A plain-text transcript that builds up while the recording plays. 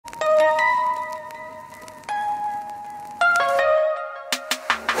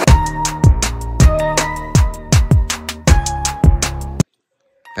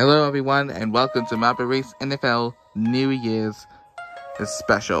Hello everyone and welcome to Marble Race NFL New Year's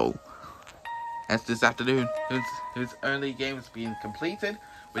special. As this afternoon, whose early games being completed,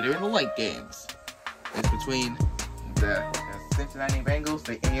 we're doing the late games. It's between the Cincinnati Bengals,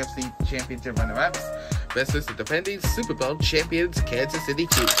 the AFC Championship runner-ups, versus the defending Super Bowl champions Kansas City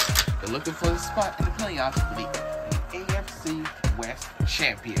Chiefs. They're looking for a spot in the playoffs for the AFC West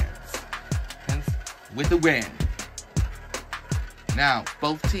champions. Hence, with the win. Now,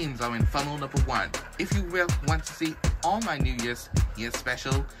 both teams are in funnel number 1. If you want to see all my New Year's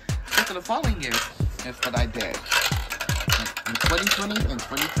special, look at the following years. Here's what I did. In 2020, in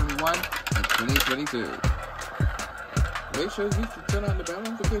 2021, and 2022. Make sure you turn on the bell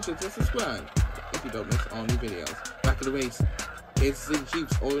notifications and subscribe if you don't miss all new videos. Back to the race. Kansas City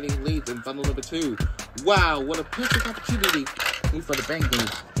Chiefs already lead in funnel number 2. Wow, what a perfect opportunity for the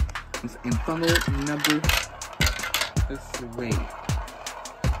Bengals. It's in funnel number 3.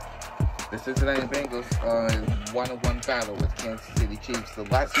 The Cincinnati Bengals are in one-on-one battle with Kansas City Chiefs, the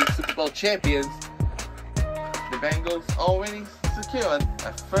last year's Super Bowl champions. The Bengals already secured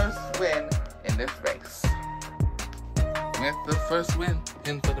a first win in this race. With the first win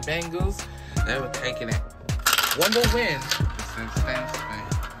in for the Bengals, they were taking it. One more win stands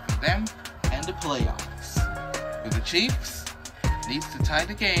for them and the playoffs. With the Chiefs, needs to tie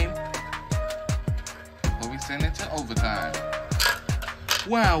the game before we send it to overtime.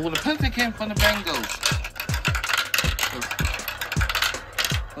 Wow, what a penalty came from the Bengals.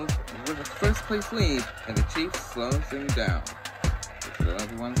 With a first place lead, and the Chiefs slows them down. It's still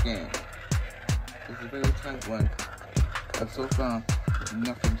everyone's game. This is a very tight one. But so far,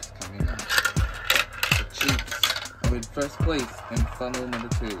 nothing's coming out. The Chiefs are in first place in funnel number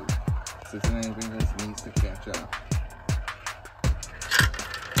 2. Cincinnati Bengals needs to catch up.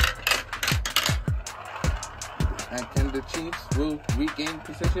 And can the Chiefs will regain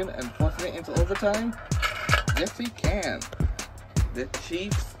position and forcing it into overtime? Yes, he can. The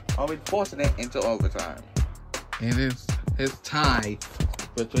Chiefs are forcing it into overtime. It is his tie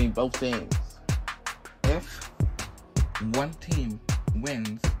between both teams. If one team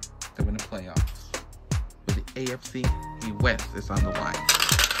wins, they're in the playoffs. But the AFC West is on the line.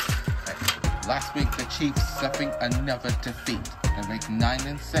 Last week, the Chiefs suffering another defeat. They ranked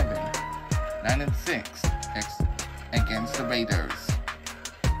 9-7, 9-6 against the Raiders.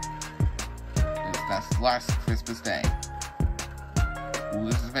 That's last Christmas Day. Ooh,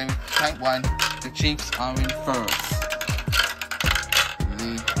 this is a very tight one. The Chiefs are in first.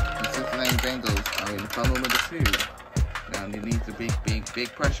 The Cincinnati Bengals are in funnel number 2. Now they need to big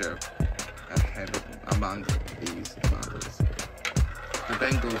pressure ahead among these numbers. The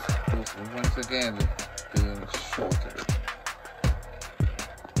Bengals will once again being shorter.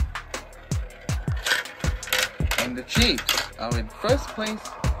 And the Chiefs are in first place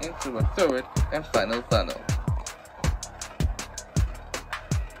into a third and final funnel.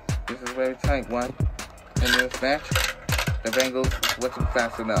 This is a very tight one. In this match, the Bengals wasn't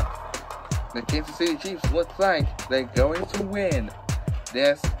fast enough. The Kansas City Chiefs look like they're going to win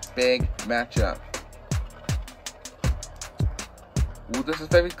this big matchup. Ooh, this is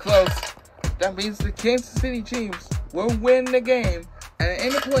very close. That means the Kansas City Chiefs will win the game and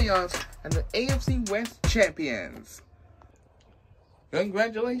in the playoffs and the AFC West champions.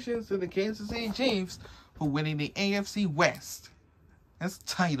 Congratulations to the Kansas City Chiefs for winning the AFC West as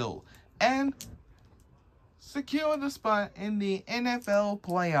title and secure the spot in the NFL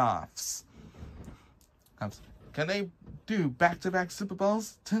playoffs. Can they do back-to-back Super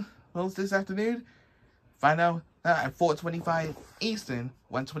Bowls this afternoon? Find out at 4:25 Eastern,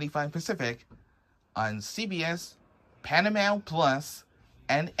 1:25 Pacific on CBS, Paramount Plus,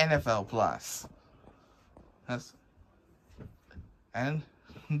 and NFL Plus. And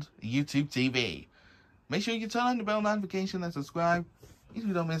YouTube TV. Make sure you turn on the bell notification and subscribe if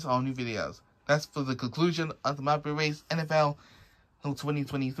you don't miss all new videos. That's for the conclusion of the Marble Race NFL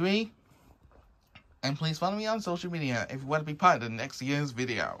 2023. And please follow me on social media if you want to be part of the next year's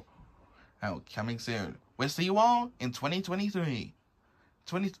video. Coming soon. We'll see you all in 2023.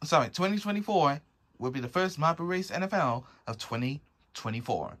 2024 will be the first Marble Race NFL of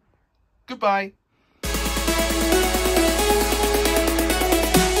 2024. Goodbye.